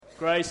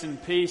Grace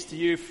and peace to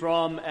you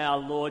from our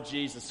Lord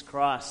Jesus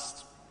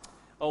Christ.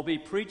 I'll be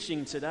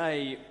preaching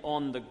today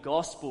on the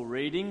gospel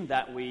reading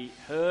that we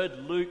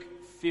heard, Luke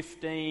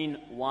 15,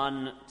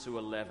 1 to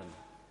 11.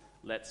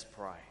 Let's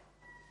pray.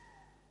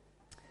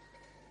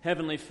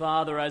 Heavenly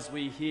Father, as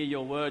we hear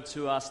your word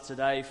to us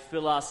today,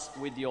 fill us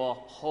with your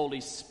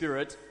Holy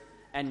Spirit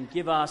and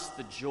give us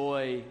the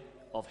joy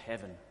of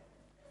heaven.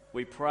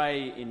 We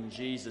pray in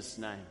Jesus'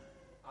 name.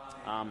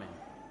 Amen.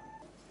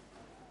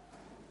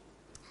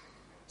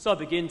 So I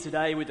begin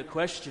today with a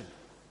question.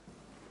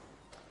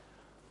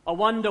 I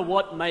wonder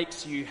what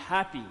makes you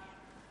happy?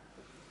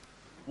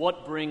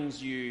 What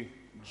brings you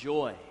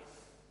joy?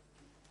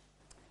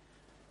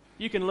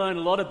 You can learn a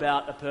lot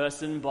about a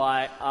person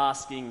by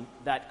asking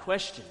that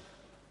question.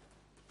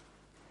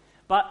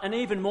 But an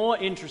even more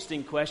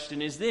interesting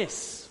question is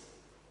this: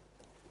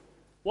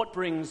 what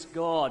brings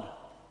God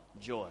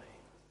joy?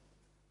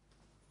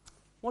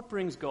 What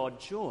brings God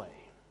joy?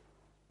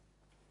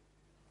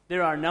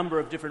 There are a number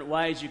of different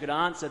ways you could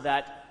answer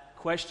that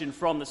question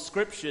from the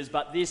Scriptures,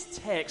 but this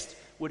text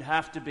would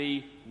have to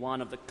be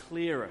one of the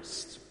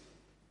clearest,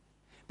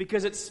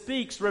 because it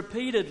speaks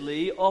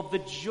repeatedly of the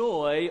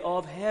joy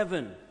of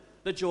heaven,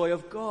 the joy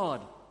of God,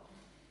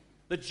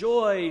 the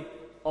joy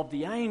of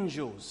the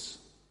angels.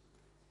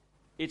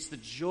 It's the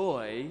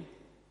joy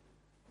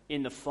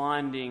in the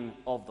finding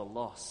of the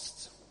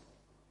lost.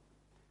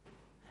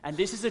 And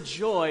this is a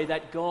joy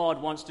that God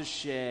wants to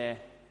share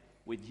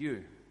with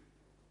you.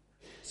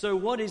 So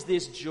what is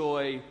this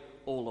joy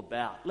all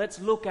about?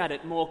 Let's look at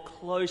it more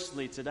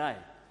closely today,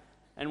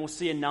 and we'll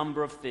see a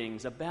number of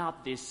things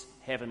about this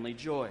heavenly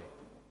joy.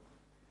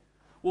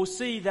 We'll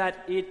see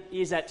that it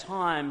is at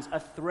times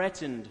a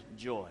threatened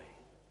joy.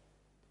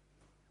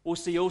 We'll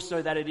see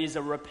also that it is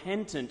a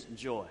repentant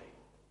joy.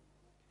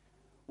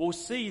 We'll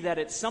see that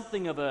it's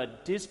something of a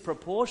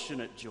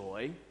disproportionate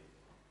joy.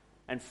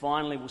 And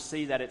finally, we'll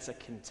see that it's a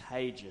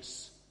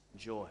contagious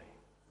joy.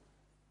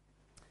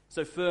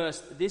 So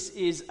first, this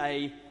is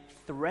a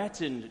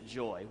threatened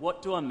joy.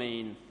 What do I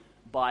mean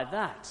by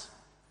that?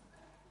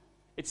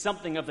 It's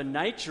something of the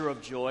nature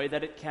of joy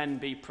that it can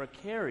be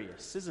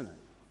precarious, isn't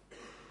it?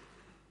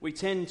 We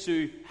tend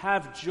to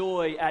have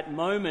joy at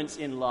moments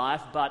in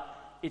life, but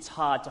it's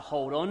hard to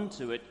hold on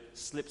to it,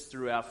 slips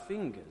through our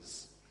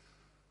fingers.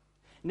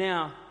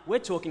 Now, we're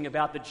talking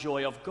about the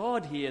joy of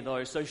God here,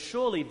 though, so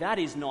surely that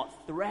is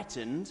not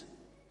threatened,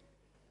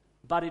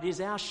 but it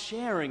is our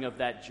sharing of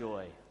that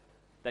joy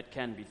that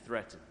can be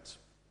threatened.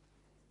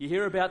 You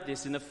hear about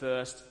this in the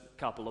first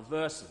couple of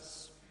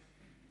verses,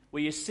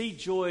 where you see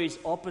joy's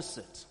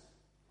opposite.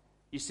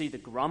 You see the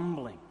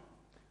grumbling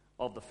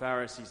of the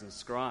Pharisees and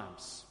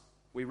scribes.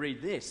 We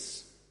read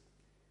this: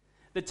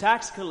 the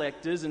tax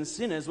collectors and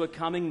sinners were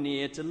coming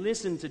near to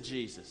listen to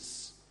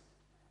Jesus,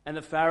 and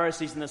the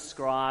Pharisees and the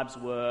scribes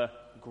were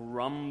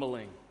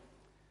grumbling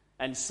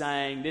and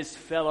saying, "This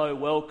fellow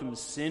welcomes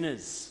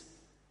sinners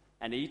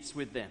and eats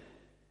with them."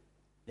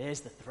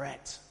 There's the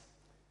threat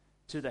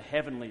to the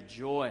heavenly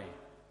joy.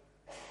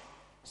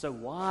 So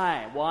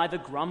why the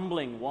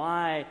grumbling?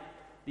 Why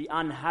the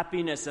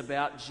unhappiness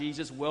about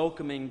Jesus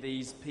welcoming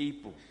these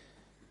people?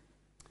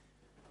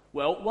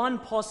 Well, one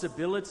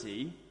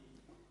possibility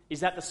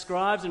is that the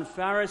scribes and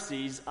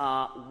Pharisees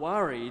are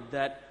worried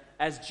that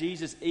as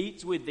Jesus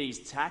eats with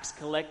these tax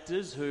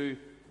collectors, who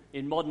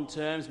in modern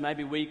terms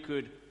maybe we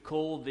could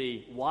call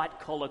the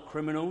white-collar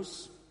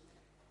criminals,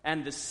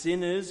 and the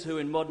sinners, who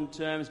in modern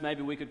terms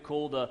maybe we could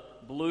call the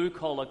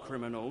blue-collar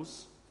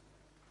criminals,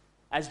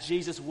 as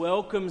Jesus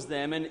welcomes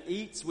them and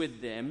eats with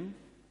them,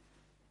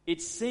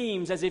 it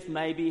seems as if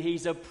maybe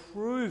he's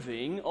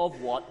approving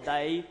of what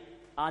they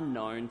are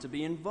known to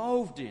be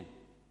involved in,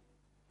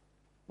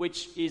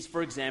 which is,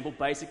 for example,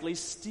 basically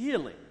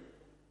stealing.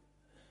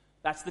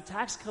 That's the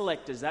tax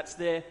collectors. That's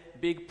their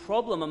big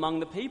problem among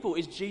the people.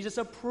 Is Jesus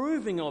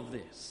approving of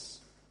this?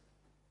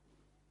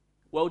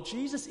 Well,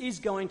 Jesus is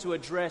going to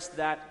address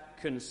that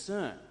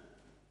concern.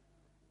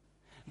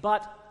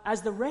 But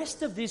as the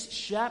rest of this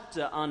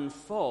chapter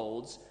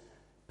unfolds,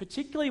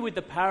 particularly with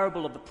the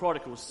parable of the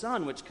prodigal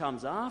son, which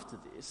comes after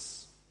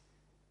this,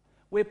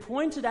 we're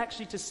pointed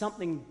actually to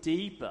something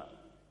deeper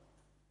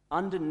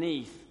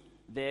underneath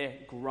their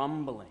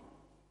grumbling,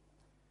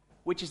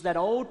 which is that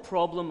old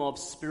problem of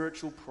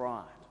spiritual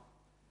pride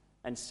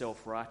and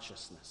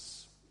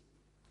self-righteousness.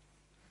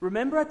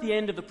 Remember at the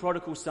end of the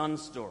prodigal son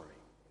story,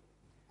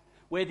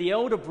 where the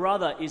elder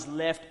brother is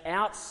left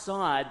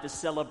outside the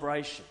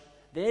celebration.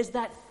 There's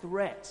that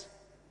threat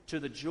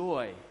to the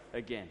joy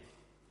again.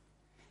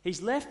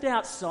 He's left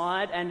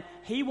outside and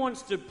he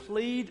wants to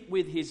plead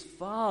with his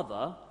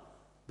father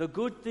the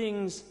good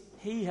things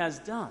he has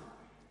done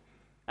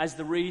as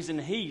the reason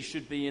he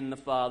should be in the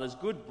father's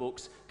good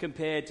books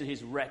compared to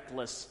his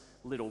reckless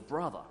little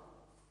brother.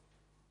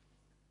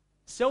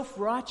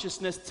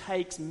 Self-righteousness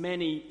takes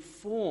many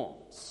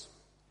forms.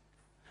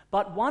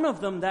 But one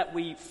of them that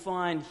we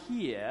find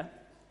here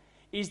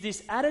is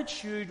this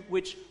attitude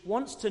which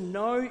wants to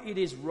know it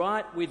is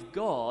right with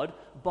God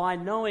by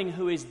knowing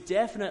who is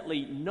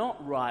definitely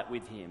not right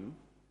with him,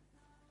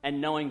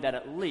 and knowing that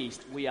at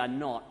least we are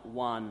not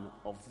one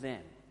of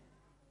them.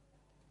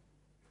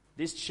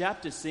 This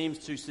chapter seems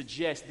to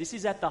suggest this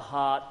is at the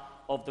heart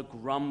of the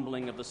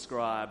grumbling of the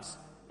scribes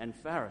and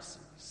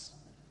Pharisees.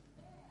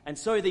 And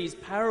so these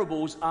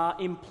parables are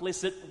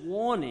implicit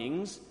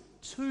warnings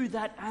to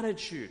that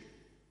attitude,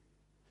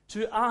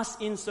 to us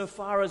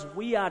insofar as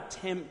we are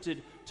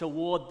tempted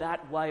toward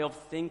that way of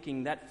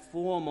thinking, that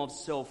form of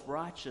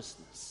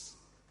self-righteousness.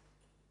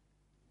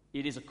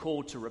 It is a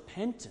call to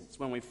repentance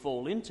when we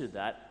fall into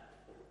that,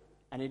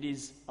 and it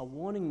is a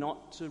warning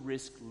not to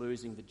risk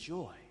losing the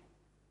joy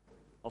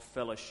of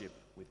fellowship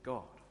with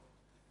God.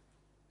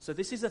 So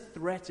this is a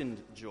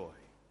threatened joy.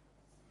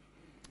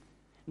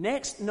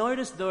 Next,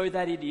 notice though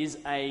that it is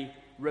a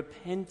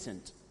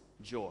repentant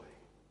joy.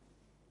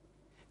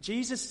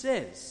 Jesus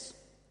says,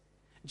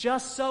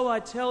 "Just so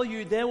I tell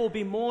you, there will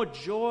be more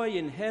joy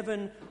in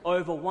heaven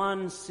over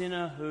one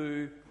sinner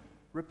who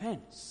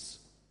repents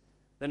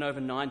than over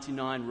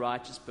 99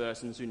 righteous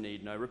persons who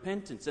need no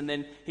repentance." And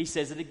then he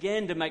says it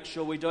again to make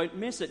sure we don't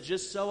miss it.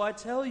 "Just so I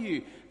tell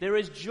you, there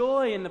is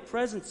joy in the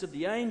presence of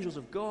the angels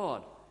of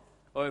God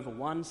over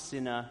one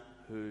sinner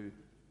who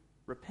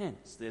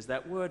repents." There's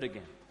that word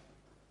again.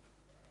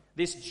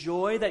 This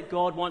joy that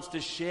God wants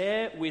to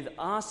share with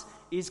us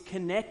is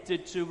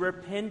connected to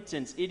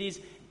repentance. It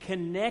is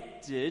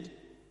connected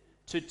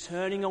to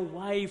turning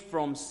away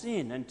from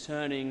sin and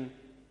turning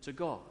to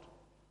God.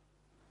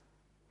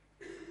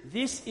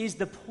 This is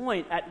the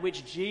point at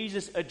which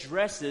Jesus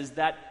addresses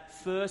that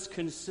first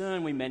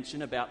concern we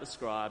mentioned about the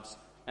scribes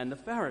and the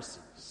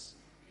Pharisees.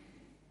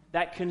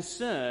 That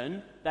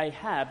concern they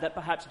have that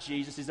perhaps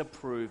Jesus is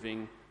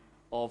approving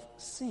of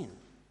sin.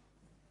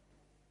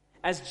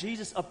 As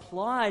Jesus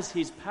applies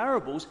his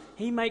parables,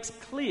 he makes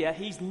clear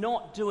he's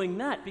not doing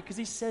that because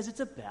he says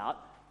it's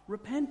about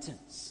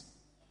repentance.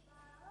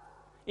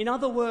 In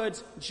other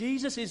words,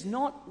 Jesus is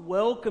not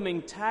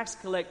welcoming tax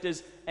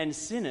collectors and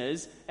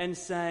sinners and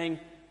saying,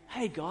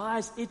 "Hey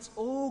guys, it's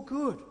all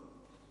good.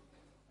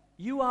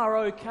 You are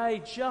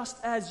okay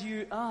just as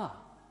you are.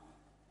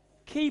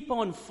 Keep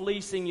on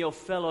fleecing your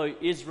fellow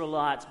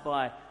Israelites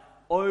by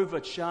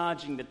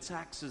overcharging the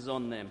taxes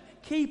on them.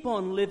 Keep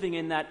on living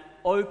in that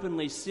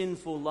openly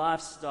sinful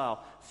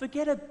lifestyle.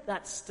 Forget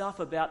that stuff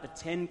about the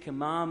 10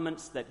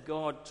 Commandments that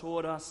God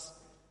taught us."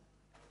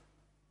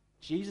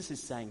 Jesus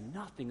is saying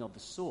nothing of the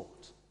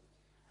sort.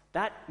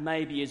 That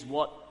maybe is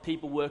what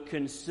people were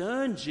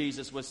concerned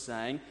Jesus was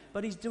saying,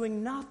 but he's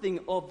doing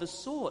nothing of the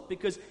sort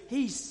because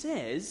he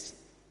says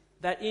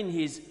that in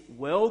his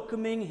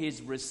welcoming,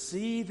 his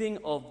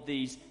receiving of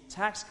these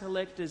tax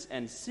collectors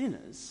and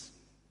sinners,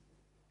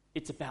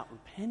 it's about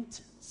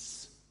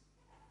repentance.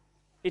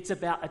 It's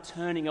about a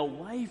turning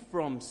away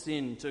from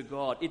sin to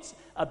God. It's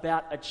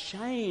about a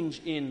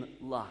change in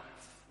life.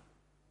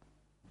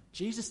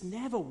 Jesus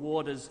never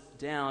waters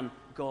down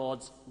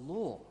God's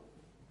law.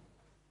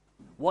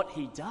 What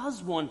he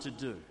does want to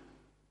do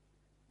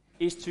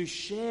is to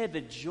share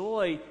the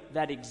joy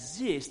that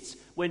exists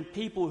when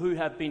people who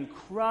have been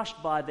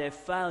crushed by their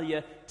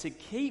failure to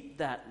keep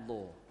that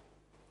law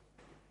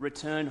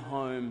return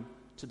home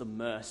to the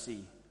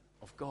mercy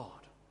of God.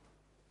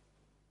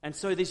 And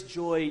so this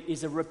joy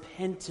is a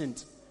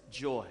repentant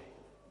joy.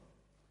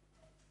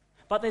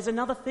 But there's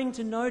another thing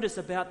to notice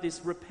about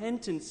this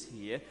repentance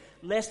here,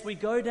 lest we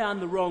go down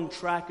the wrong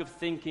track of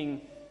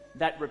thinking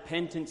that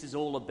repentance is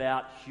all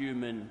about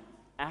human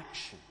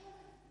action.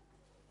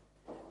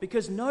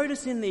 Because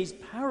notice in these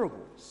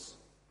parables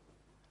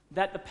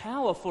that the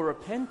power for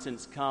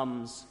repentance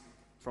comes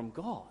from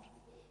God.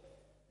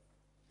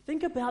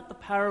 Think about the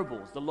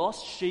parables, the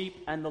lost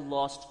sheep and the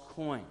lost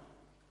coin.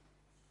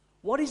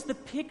 What is the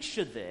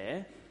picture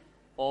there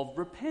of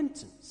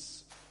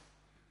repentance?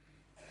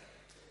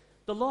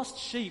 The lost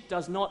sheep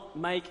does not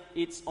make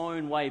its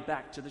own way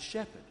back to the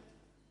shepherd.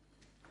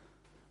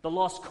 The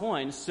lost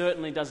coin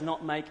certainly does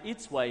not make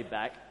its way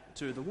back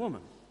to the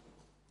woman.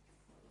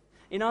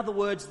 In other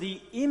words, the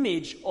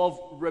image of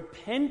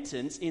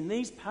repentance in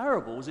these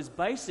parables is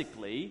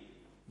basically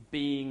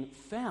being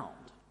found.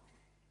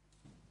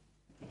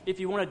 If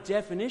you want a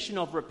definition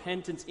of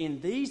repentance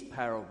in these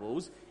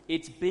parables,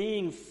 it's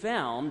being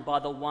found by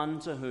the one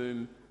to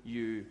whom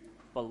you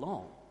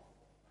belong.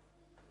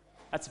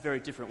 That's a very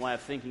different way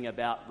of thinking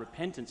about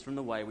repentance from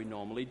the way we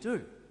normally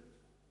do.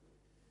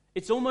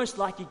 It's almost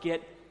like you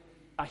get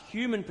a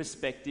human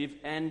perspective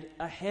and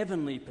a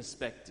heavenly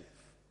perspective.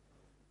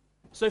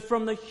 So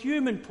from the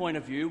human point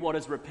of view, what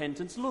does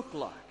repentance look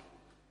like?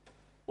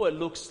 Well, it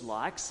looks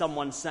like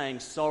someone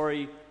saying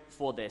sorry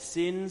for their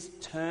sins,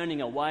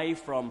 turning away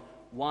from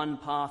one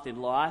path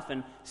in life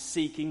and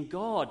seeking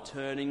God,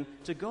 turning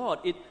to God.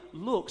 It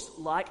looks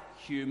like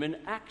human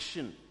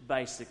action,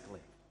 basically.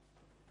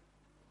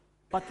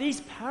 But these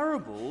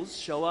parables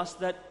show us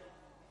that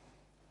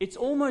it's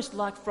almost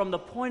like from the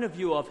point of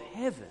view of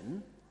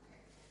heaven,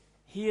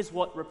 here's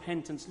what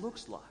repentance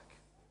looks like.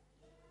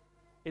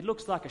 It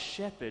looks like a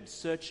shepherd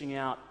searching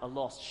out a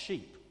lost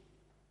sheep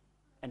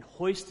and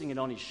hoisting it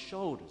on his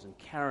shoulders and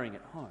carrying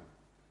it home.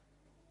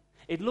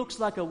 It looks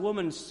like a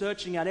woman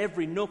searching out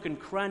every nook and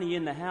cranny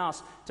in the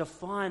house to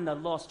find the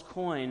lost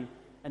coin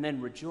and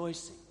then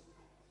rejoicing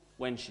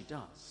when she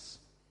does.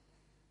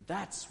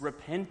 That's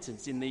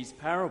repentance in these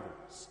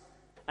parables.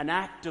 An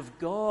act of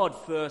God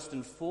first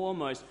and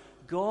foremost,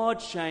 God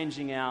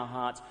changing our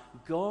hearts,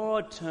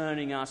 God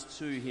turning us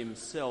to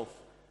himself.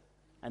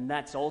 And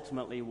that's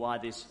ultimately why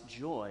this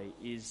joy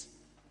is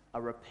a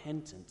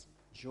repentant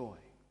joy.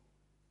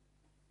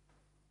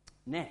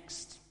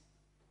 Next,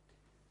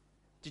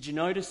 did you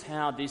notice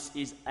how this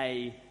is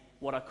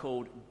what I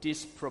called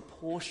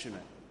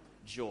disproportionate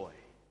joy?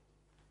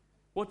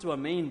 What do I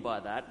mean by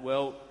that?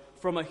 Well,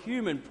 from a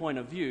human point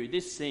of view,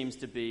 this seems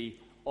to be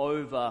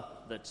over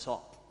the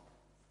top.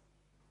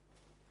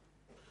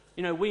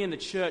 You know, we in the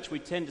church, we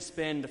tend to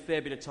spend a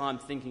fair bit of time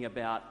thinking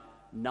about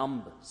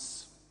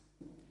numbers.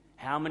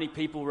 How many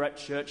people were at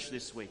church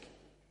this week?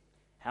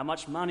 How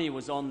much money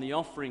was on the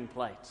offering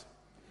plate?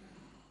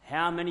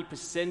 How many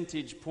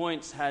percentage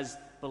points has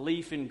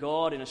belief in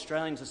God in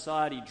Australian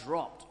society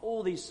dropped?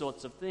 All these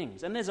sorts of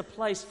things. And there's a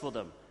place for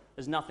them.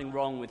 There's nothing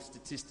wrong with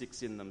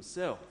statistics in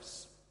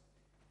themselves.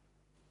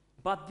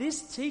 But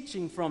this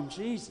teaching from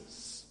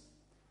Jesus,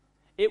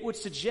 it would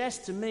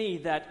suggest to me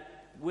that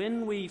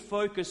when we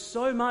focus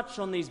so much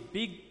on these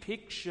big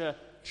picture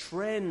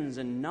trends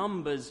and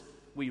numbers,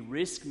 we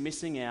risk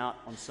missing out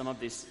on some of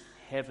this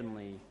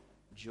heavenly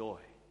joy.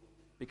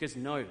 Because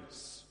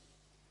notice,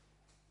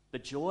 the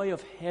joy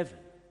of heaven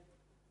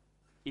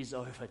is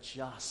over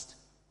just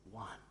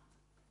one.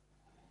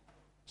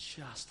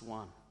 Just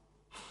one.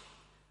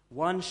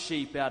 One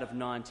sheep out of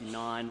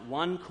 99,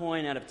 one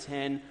coin out of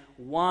 10,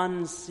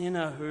 one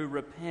sinner who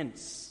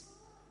repents.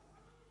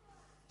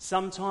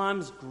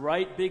 Sometimes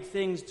great big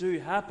things do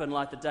happen,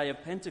 like the day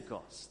of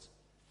Pentecost.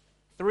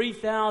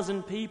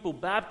 3,000 people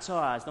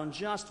baptized on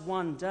just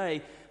one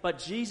day. But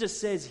Jesus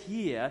says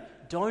here,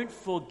 don't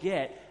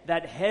forget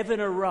that heaven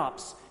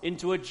erupts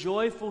into a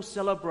joyful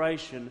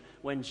celebration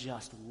when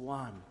just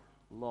one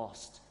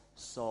lost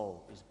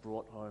soul is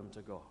brought home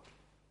to God.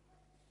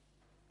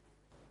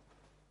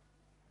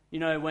 You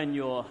know, when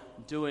you're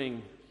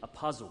doing a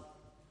puzzle,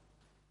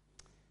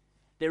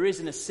 there is,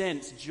 in a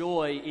sense,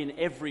 joy in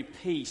every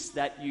piece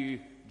that you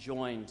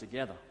join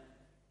together.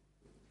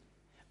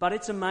 But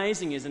it's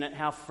amazing, isn't it,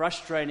 how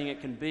frustrating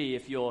it can be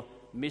if you're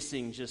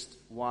missing just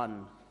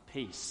one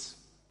piece.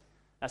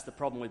 That's the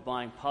problem with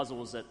buying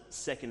puzzles at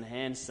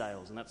second-hand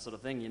sales and that sort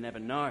of thing. You never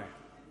know.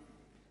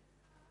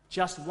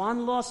 Just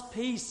one lost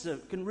piece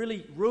can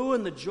really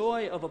ruin the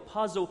joy of a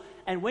puzzle.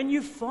 And when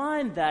you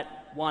find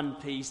that one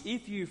piece,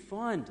 if you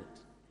find it,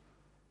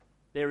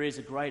 there is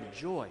a greater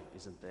joy,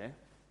 isn't there?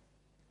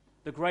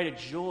 The greater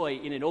joy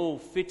in it all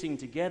fitting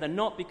together,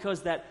 not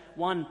because that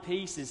one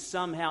piece is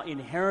somehow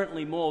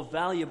inherently more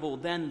valuable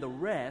than the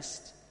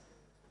rest,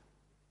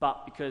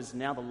 but because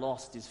now the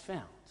lost is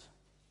found.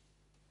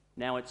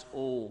 Now it's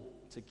all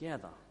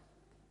together.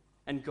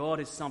 And God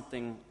is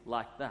something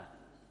like that.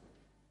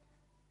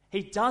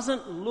 He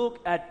doesn't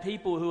look at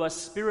people who are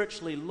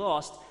spiritually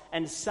lost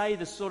and say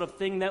the sort of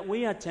thing that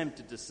we are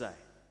tempted to say.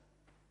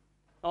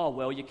 Oh,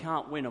 well, you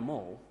can't win them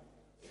all.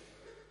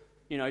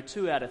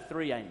 2 out of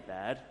 3 ain't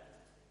bad.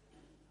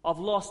 I've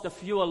lost a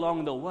few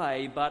along the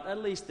way, but at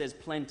least there's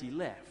plenty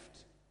left.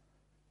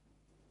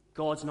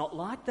 God's not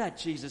like that,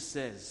 Jesus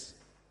says.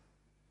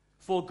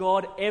 For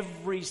God,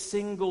 every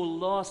single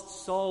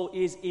lost soul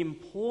is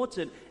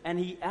important, and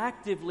he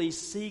actively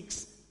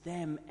seeks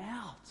them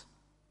out.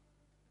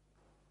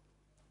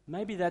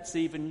 Maybe that's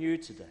even you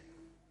today.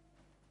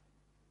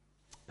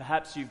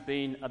 Perhaps you've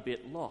been a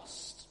bit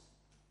lost.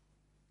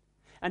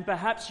 And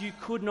perhaps you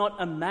could not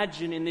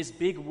imagine in this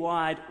big,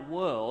 wide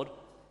world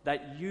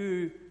that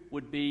you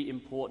would be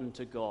important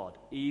to God,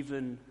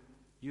 even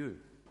you.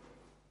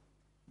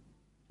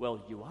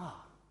 Well, you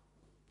are.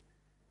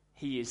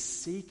 He is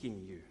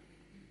seeking you.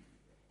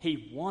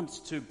 He wants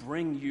to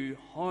bring you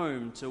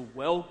home, to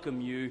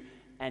welcome you,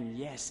 and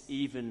yes,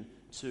 even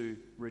to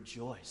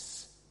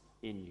rejoice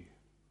in you.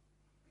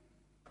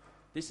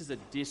 This is a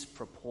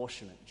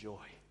disproportionate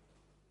joy.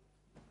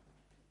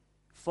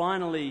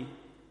 Finally,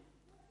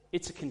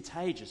 it's a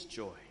contagious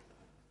joy.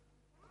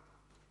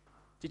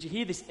 Did you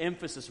hear this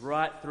emphasis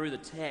right through the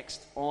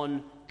text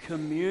on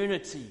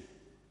community?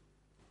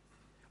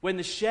 When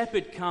the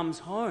shepherd comes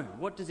home,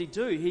 what does he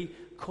do? He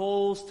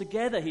calls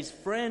together his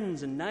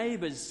friends and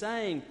neighbors,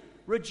 saying,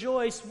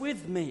 "Rejoice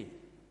with me."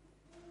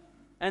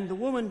 And the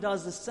woman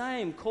does the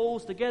same,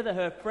 calls together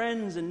her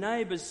friends and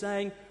neighbors,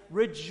 saying,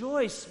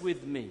 "Rejoice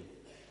with me."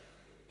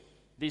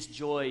 This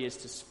joy is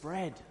to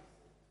spread.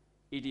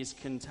 It is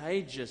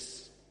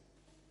contagious.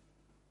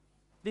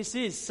 This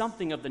is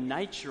something of the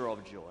nature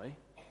of joy.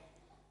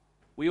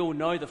 We all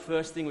know the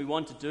first thing we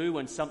want to do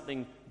when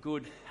something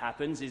good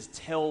happens is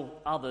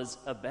tell others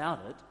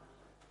about it.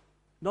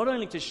 Not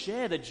only to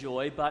share the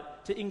joy,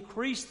 but to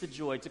increase the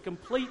joy, to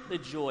complete the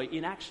joy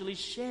in actually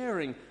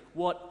sharing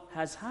what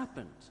has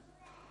happened.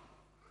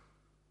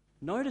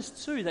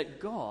 Notice too that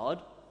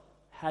God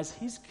has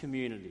his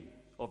community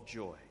of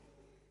joy.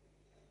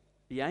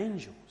 The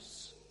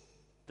angels,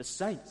 the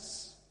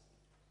saints,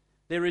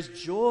 There is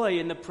joy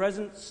in the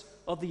presence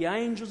of the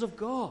angels of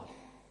God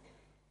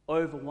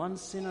over one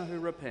sinner who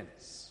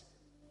repents.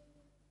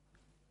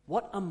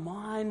 What a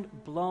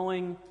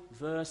mind-blowing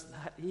verse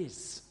that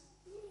is.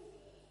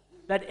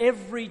 That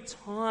every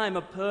time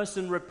a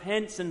person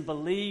repents and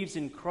believes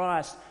in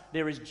Christ,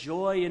 there is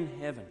joy in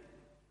heaven.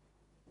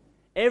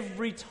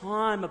 Every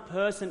time a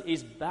person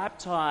is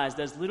baptized,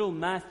 as little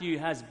Matthew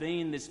has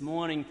been this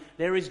morning,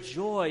 there is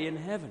joy in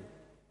heaven.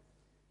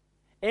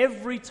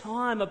 Every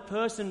time a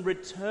person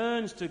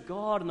returns to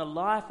God in the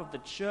life of the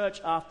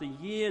church after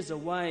years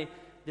away,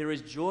 there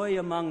is joy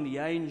among the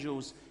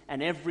angels.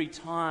 And every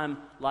time,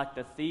 like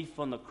the thief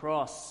on the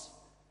cross,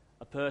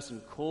 a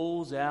person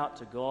calls out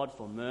to God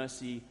for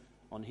mercy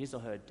on his or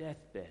her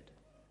deathbed,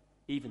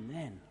 even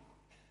then,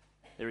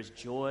 there is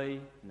joy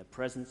in the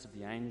presence of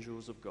the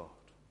angels of God.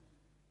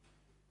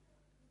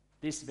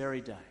 This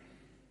very day,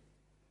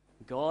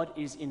 God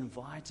is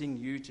inviting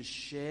you to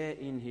share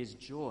in his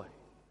joy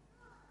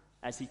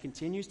as he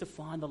continues to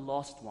find the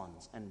lost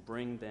ones and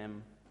bring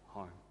them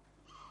home.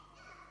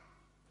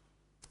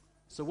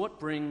 So what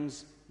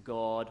brings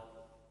God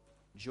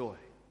joy?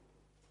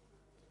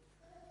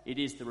 It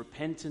is the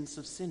repentance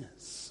of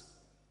sinners.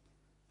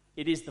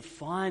 It is the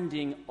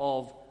finding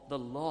of the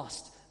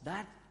lost.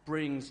 That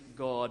brings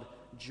God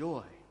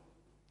joy.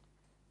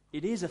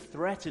 It is a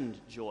threatened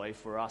joy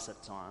for us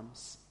at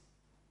times.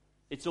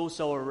 It's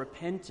also a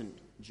repentant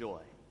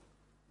joy.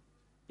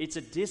 It's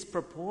a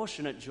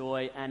disproportionate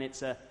joy, and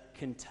it's a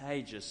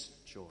contagious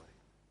joy.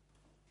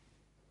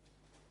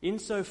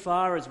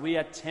 Insofar as we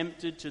are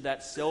tempted to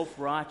that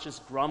self-righteous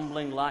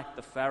grumbling like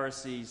the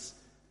Pharisees,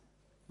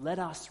 let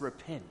us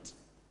repent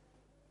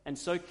and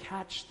so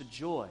catch the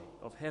joy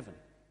of heaven.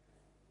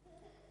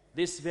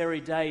 This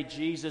very day,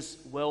 Jesus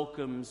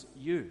welcomes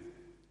you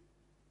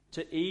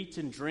to eat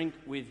and drink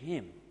with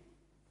him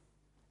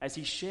as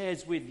he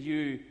shares with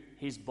you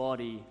his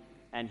body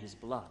and his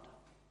blood.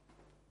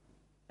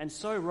 And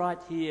so right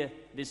here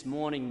this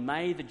morning,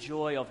 may the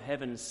joy of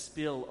heaven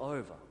spill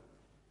over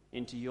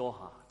into your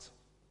heart.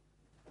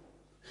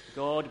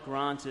 God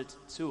grant it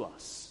to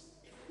us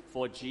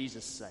for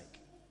Jesus' sake.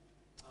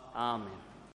 Amen.